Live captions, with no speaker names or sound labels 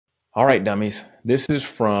All right, dummies. This is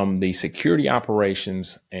from the security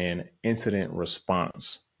operations and incident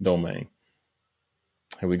response domain.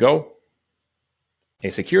 Here we go. A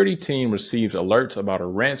security team receives alerts about a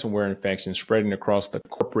ransomware infection spreading across the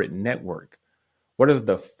corporate network. What is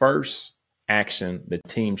the first action the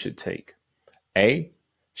team should take? A,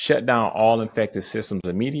 shut down all infected systems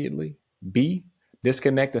immediately. B,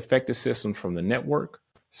 disconnect affected systems from the network.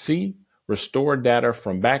 C, restore data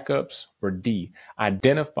from backups. Or D,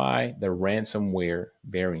 identify the ransomware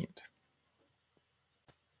variant.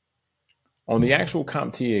 On the actual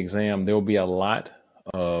CompTIA exam, there will be a lot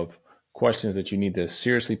of questions that you need to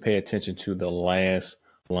seriously pay attention to the last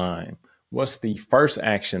line. What's the first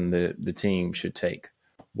action that the team should take?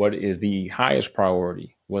 What is the highest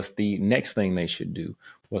priority? What's the next thing they should do?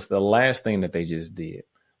 What's the last thing that they just did?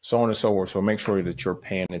 So on and so forth. So make sure that you're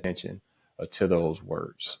paying attention to those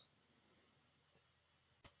words.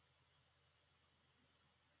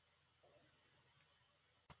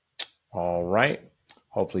 All right.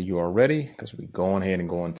 Hopefully you are ready because we're going ahead and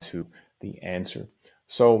going to the answer.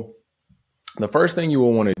 So the first thing you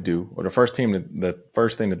will want to do, or the first thing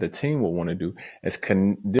that the team will want to do is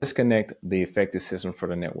disconnect the affected system from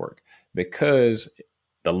the network, because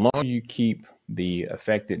the longer you keep the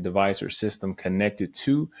affected device or system connected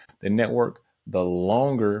to the network, the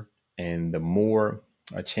longer and the more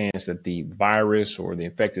a chance that the virus or the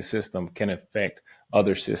infected system can affect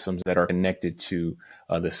other systems that are connected to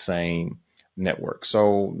the same network.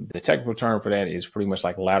 So the technical term for that is pretty much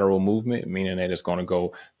like lateral movement, meaning that it's going to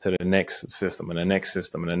go to the next system and the next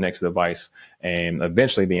system and the next device, and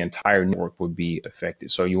eventually the entire network would be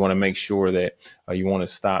affected. So you want to make sure that you want to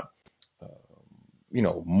stop,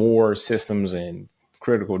 more systems and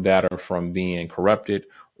critical data from being corrupted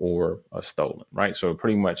or stolen, right? So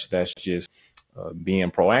pretty much that's just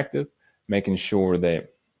being proactive, making sure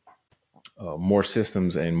that more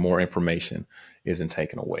systems and more information isn't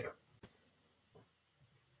taken away.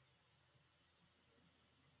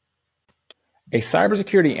 A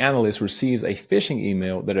cybersecurity analyst receives a phishing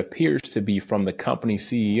email that appears to be from the company's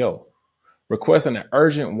CEO, requesting an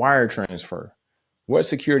urgent wire transfer. What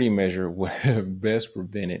security measure would have best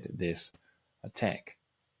prevented this attack?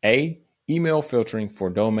 A, email filtering for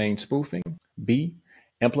domain spoofing. B,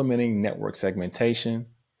 implementing network segmentation.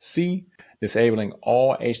 C, disabling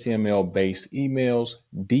all HTML-based emails.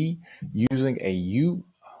 D, using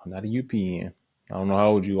not a UPN. I don't know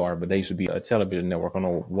how old you are, but they used to be a television network. I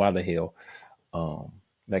don't know why the hell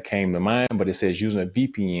that came to mind, but it says using a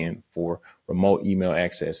VPN for remote email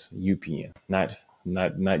access. UPN, not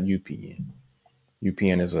UPN.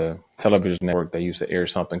 UPN is a television network that used to air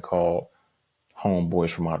something called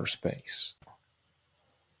Homeboys from Outer Space.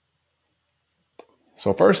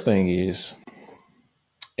 So first thing is,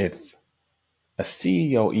 if a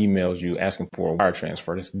CEO emails you asking for a wire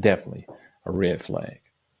transfer, that's definitely a red flag.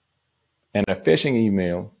 And a phishing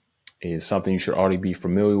email is something you should already be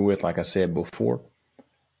familiar with, like I said before,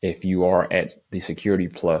 if you are at the Security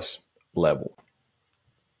Plus level.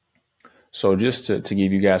 So just to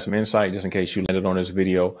give you guys some insight, just in case you landed on this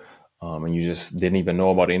video and you just didn't even know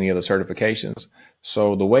about any other certifications.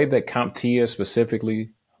 So the way that CompTIA specifically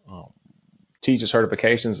teaches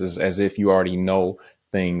certifications is as if you already know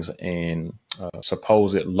things in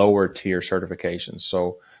supposed lower tier certifications.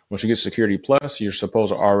 So once you get Security Plus, you're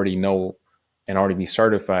supposed to already know and already be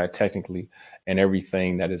certified technically in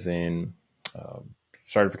everything that is in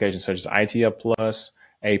certifications such as ITF Plus,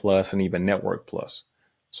 A Plus, and even Network Plus.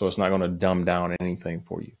 So it's not going to dumb down anything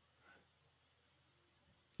for you.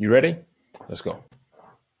 You ready? Let's go.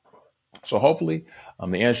 So hopefully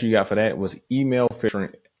the answer you got for that was email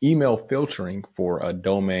filtering for a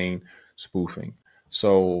domain spoofing.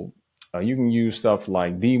 So you can use stuff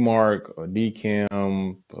like DMARC,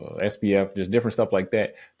 DKIM, SPF, just different stuff like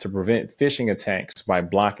that to prevent phishing attacks by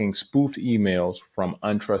blocking spoofed emails from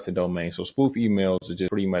untrusted domains. So spoof emails are just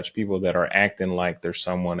pretty much people that are acting like they're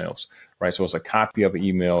someone else, right? So it's a copy of an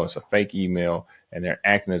email, it's a fake email, and they're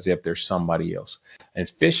acting as if they're somebody else. And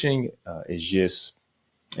phishing is just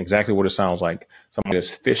exactly what it sounds like. Somebody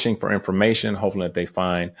is fishing for information, hoping that they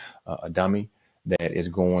find a dummy that is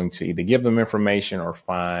going to either give them information or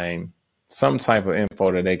find some type of info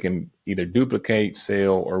that they can either duplicate,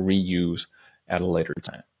 sell, or reuse at a later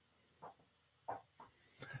time.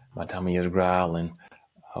 My tummy is growling.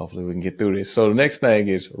 Hopefully we can get through this. So the next thing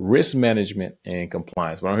is risk management and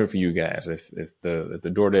compliance. But I'm here for you guys. If the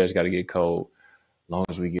DoorDash got to get cold, as long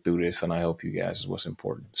as we get through this and I help you guys is what's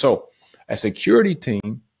important. So a security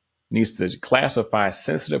team needs to classify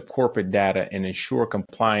sensitive corporate data and ensure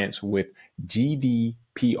compliance with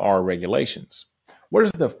GDPR regulations. What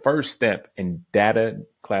is the first step in data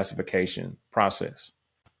classification process?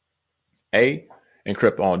 A,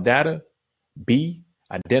 encrypt all data. B,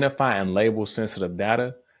 identify and label sensitive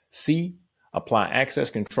data. C, apply access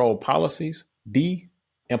control policies. D,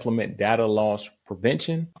 implement data loss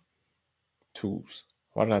prevention tools.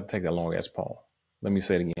 Why did I take that long ass pause? Let me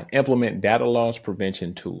say it again. Implement data loss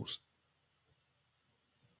prevention tools.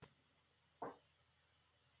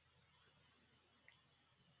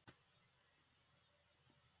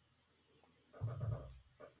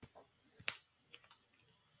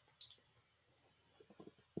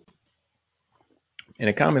 In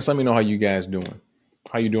the comments, let me know how you guys doing.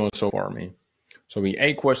 How you doing so far, man? So we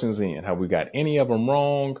 8 questions in. Have we got any of them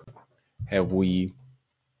wrong? Have we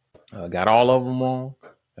got all of them wrong?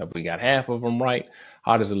 Have we got half of them right?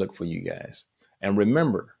 How does it look for you guys? And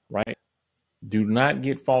remember, right? Do not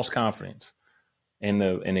get false confidence. In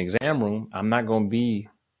the exam room, I'm not going to be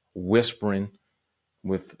whispering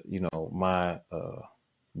with, my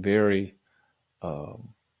very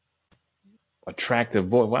attractive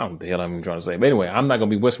voice. Well, I don't know what the hell I'm trying to say. But anyway, I'm not going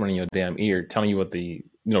to be whispering in your damn ear, telling you what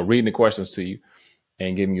reading the questions to you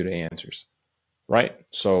and giving you the answers. Right?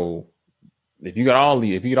 So if you get all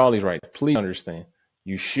these right, please understand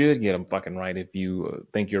you should get them fucking right if you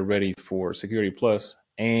think you're ready for Security Plus,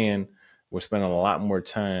 and we're spending a lot more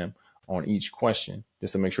time on each question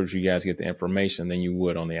just to make sure that you guys get the information than you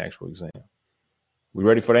would on the actual exam. We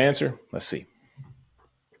ready for the answer? Let's see.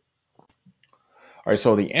 All right,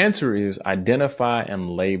 so the answer is identify and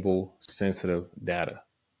label sensitive data.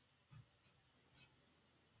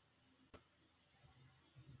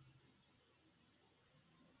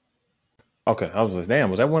 Okay, I was like, damn,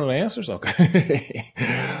 was that one of the answers? Okay.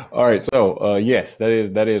 All right, so yes, that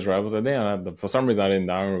is right. I was like, damn, for some reason I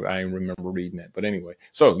didn't remember reading that. But anyway,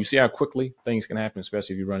 so you see how quickly things can happen,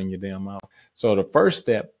 especially if you're running your damn mouth. So the first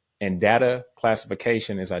step in data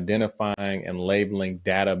classification is identifying and labeling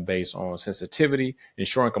data based on sensitivity,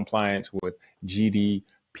 ensuring compliance with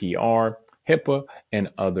GDPR, HIPAA, and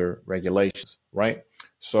other regulations, right?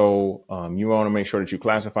 So you want to make sure that you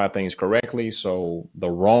classify things correctly so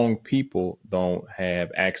the wrong people don't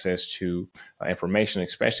have access to information,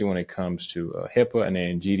 especially when it comes to HIPAA and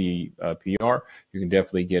then GDPR. You can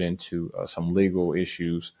definitely get into some legal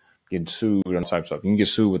issues, getting sued and types of stuff. You can get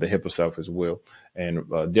sued with the HIPAA stuff as well. And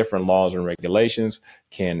different laws and regulations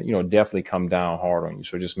can, definitely come down hard on you.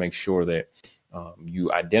 So just make sure that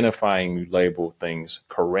you identify and you label things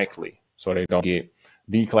correctly so they don't get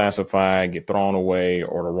declassified, get thrown away,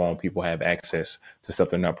 or the wrong people have access to stuff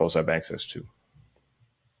they're not supposed to have access to.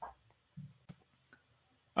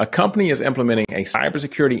 A company is implementing a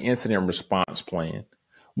cybersecurity incident response plan.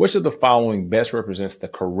 Which of the following best represents the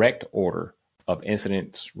correct order of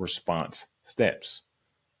incident response steps?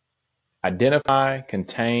 Identify,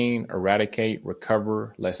 contain, eradicate,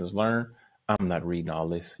 recover, lessons learned. I'm not reading all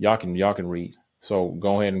this. Y'all can read. So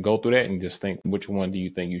go ahead and go through that and just think, which one do you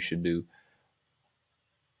think you should do?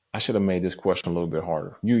 I should have made this question a little bit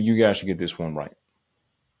harder. You guys should get this one right.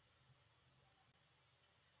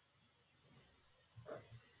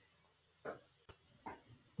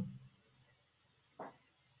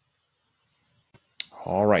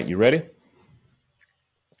 All right, you ready?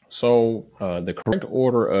 So the correct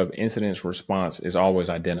order of incident response is always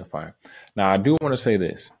identify. Now, I do want to say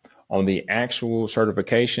this. On the actual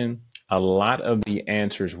certification, a lot of the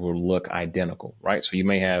answers will look identical, right? So you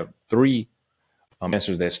may have 3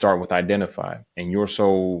 answers that start with identify, and you're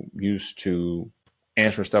so used to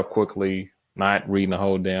answering stuff quickly, not reading the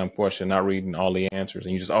whole damn question, not reading all the answers,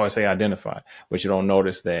 and you just always say identify, but you don't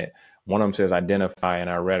notice that one of them says identify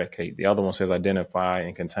and eradicate, the other one says identify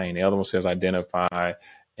and contain, the other one says identify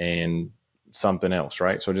and something else,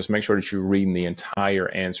 right? So just make sure that you're reading the entire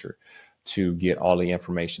answer to get all the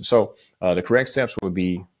information. So the correct steps would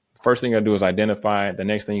be, first thing you gotta do is identify. The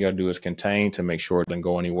next thing you gotta do is contain to make sure it doesn't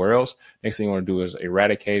go anywhere else. Next thing you wanna do is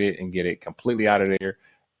eradicate it and get it completely out of there.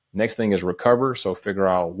 Next thing is recover. So figure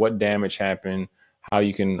out what damage happened, how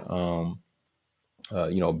you can,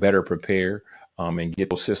 better prepare and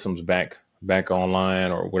get those systems back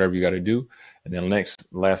online or whatever you gotta do. And then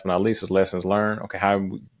last but not least is lessons learned. Okay, how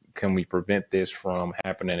can we prevent this from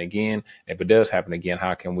happening again? If it does happen again,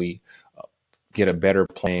 how can we get a better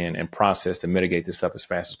plan and process to mitigate this stuff as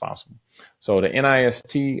fast as possible? So the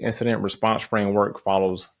NIST incident response framework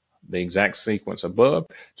follows the exact sequence above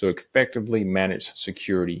to effectively manage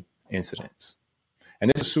security incidents.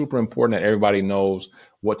 And this is super important that everybody knows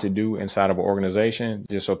what to do inside of an organization,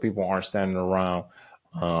 just so people aren't standing around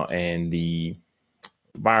and the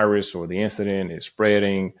virus or the incident is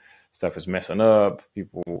spreading, stuff is messing up,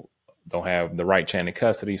 people don't have the right chain of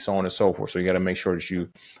custody, so on and so forth. So you got to make sure that you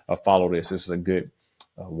follow this. This is a good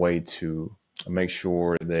way to make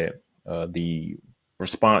sure that the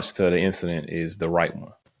response to the incident is the right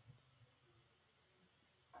one.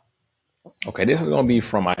 Okay, this is going to be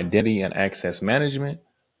from Identity and Access Management.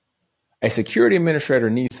 A security administrator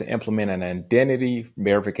needs to implement an identity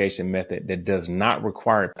verification method that does not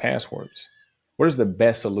require passwords. What is the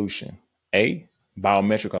best solution? A,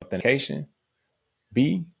 biometric authentication.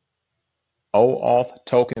 B, OAuth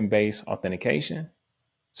token-based authentication.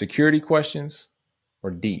 Security questions. Or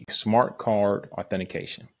D, smart card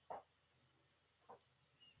authentication.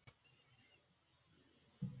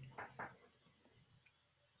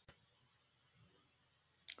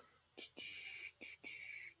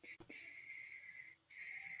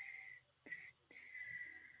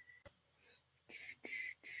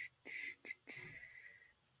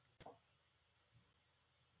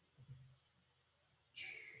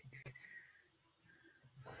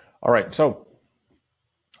 All right, so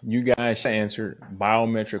you guys answered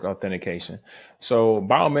biometric authentication. So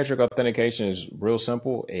biometric authentication is real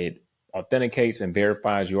simple. It authenticates and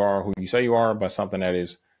verifies you are who you say you are by something that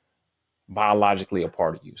is biologically a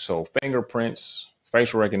part of you. So fingerprints,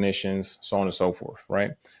 facial recognitions, so on and so forth,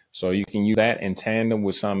 right? So you can use that in tandem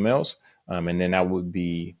with something else, and then that would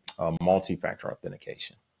be multi-factor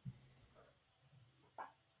authentication.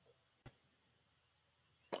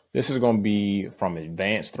 This is going to be from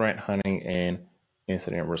advanced threat hunting and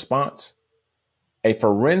incident response. A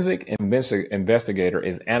forensic investigator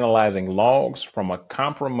is analyzing logs from a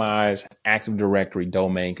compromised Active Directory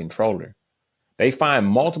domain controller. They find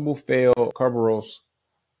multiple failed Kerberos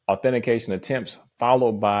authentication attempts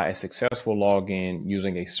followed by a successful login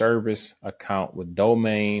using a service account with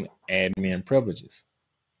domain admin privileges.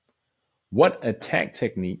 What attack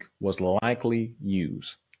technique was likely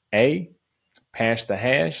used? A, pass the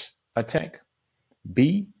hash attack.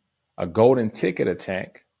 B, a golden ticket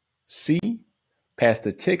attack. C, pass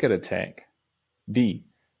the ticket attack. D,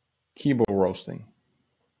 keyboard roasting.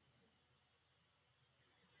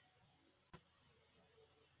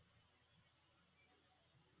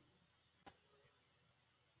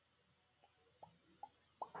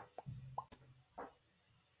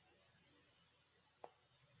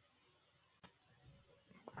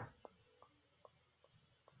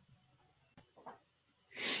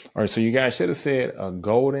 All right, so you guys should have said a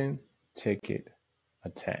golden ticket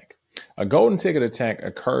attack. A golden ticket attack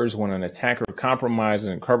occurs when an attacker compromises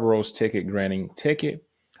a Kerberos ticket granting ticket,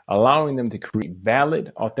 allowing them to create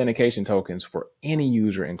valid authentication tokens for any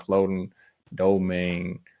user, including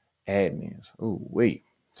domain admins. Oh, wait.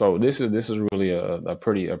 So this is really a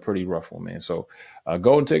pretty rough one, man. So a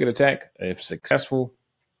golden ticket attack, if successful,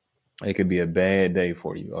 it could be a bad day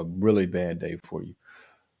for you, a really bad day for you.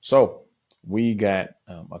 So we got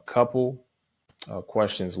a couple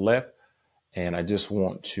questions left, and I just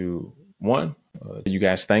want to, you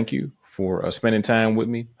guys, thank you for spending time with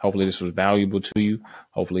me. Hopefully this was valuable to you.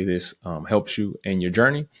 Hopefully this helps you in your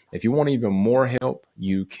journey. If you want even more help,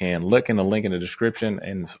 you can look in the link in the description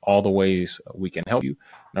and all the ways we can help you.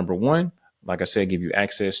 Number one, like I said, give you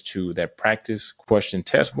access to that practice question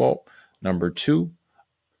test vault. Number two,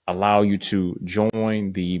 allow you to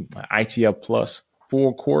join the ITF Plus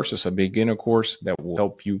full course. It's a beginner course that will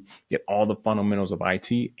help you get all the fundamentals of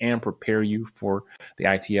IT and prepare you for the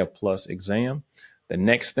ITF Plus exam. The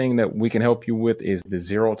next thing that we can help you with is the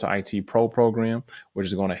Zero to IT Pro program, which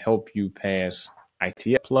is going to help you pass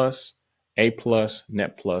ITF Plus, A Plus,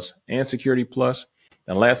 Net Plus, and Security Plus.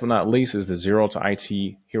 And last but not least is the Zero to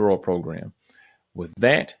IT Hero program. With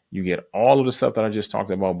that, you get all of the stuff that I just talked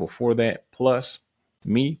about before that. Plus,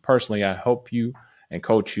 me personally, I help you and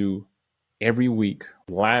coach you every week,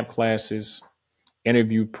 live classes,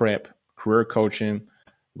 interview prep, career coaching,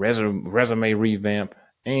 resume revamp,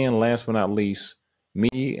 and last but not least,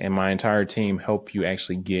 me and my entire team help you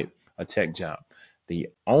actually get a tech job. The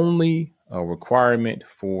only requirement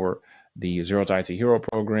for the Zero to IT Hero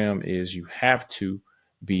program is you have to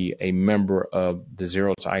be a member of the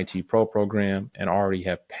Zero to IT Pro program and already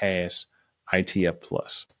have passed ITF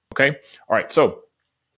Plus. Okay. All right. So